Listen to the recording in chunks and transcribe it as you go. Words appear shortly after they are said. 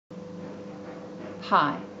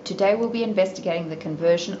Hi, today we'll be investigating the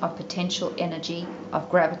conversion of potential energy of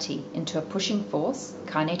gravity into a pushing force,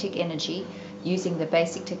 kinetic energy, using the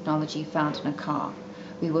basic technology found in a car.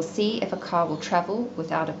 We will see if a car will travel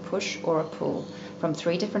without a push or a pull from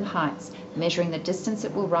 3 different heights, measuring the distance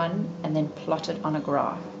it will run and then plot it on a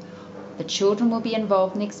graph. The children will be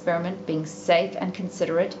involved in the experiment, being safe and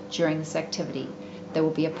considerate during this activity. There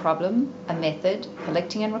will be a problem, a method,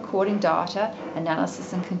 collecting and recording data,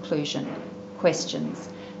 analysis and conclusion. Questions.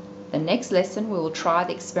 The next lesson we will try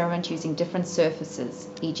the experiment using different surfaces,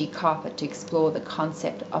 e.g. carpet, to explore the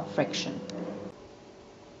concept of friction.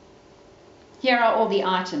 Here are all the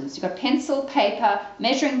items. You've got pencil, paper,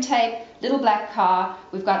 measuring tape, little black car.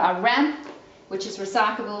 We've got our ramp, which is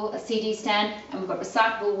recyclable, a CD stand, and we've got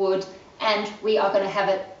recyclable wood, and we are going to have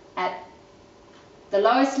it at the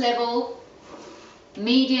lowest level,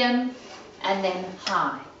 medium, and then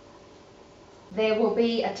high. There will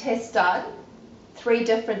be a test done. 3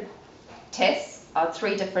 different tests are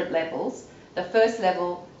 3 different levels. The first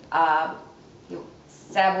level,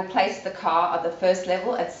 Sam will place the car on the first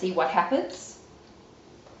level and see what happens.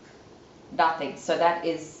 Nothing. So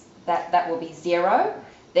that will be 0.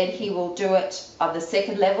 Then he will do it on the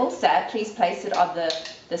second level. Sam, please place it on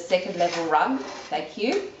the second level rung. Thank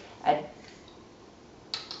you. And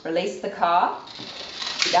release the car.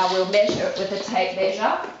 Now we'll measure it with a tape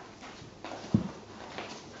measure.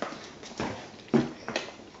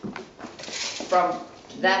 From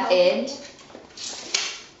that end,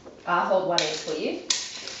 I'll hold one end for you.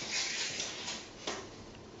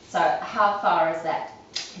 So how far is that?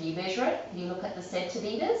 Can you measure it? Can you look at the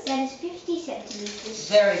centimetres? That is 50 centimetres.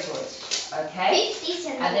 Very good. Okay. 50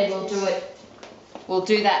 centimetres. And then we'll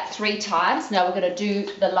do that 3 times. Now we're going to do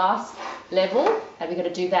the last level, and we're going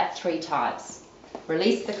to do that 3 times.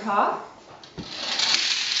 Release the car.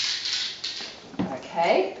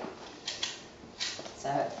 Okay.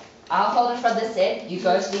 So I'll hold it from this end, you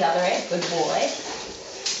go to the other end, good boy.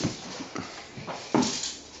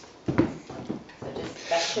 So just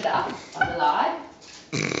back it up on the line.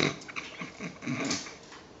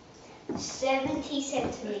 70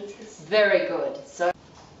 centimetres. Very good. So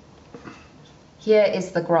here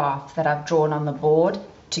is the graph that I've drawn on the board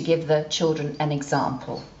to give the children an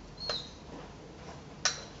example.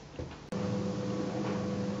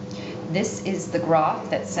 This is the graph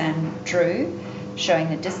that Sam drew, showing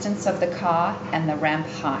the distance of the car and the ramp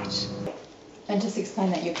height. And just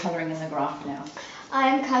explain that you're colouring in the graph now. I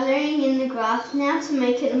am colouring in the graph now to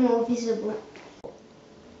make it more visible.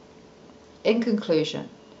 In conclusion,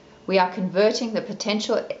 we are converting the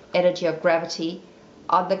potential energy of gravity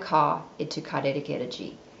on the car into kinetic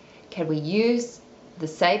energy. Can we use the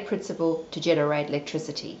same principle to generate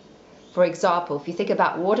electricity? For example, if you think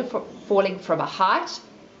about water falling from a height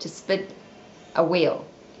to spin a wheel,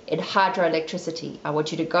 in hydroelectricity. I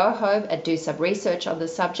want you to go home and do some research on the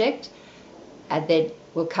subject, and then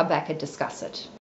we'll come back and discuss it.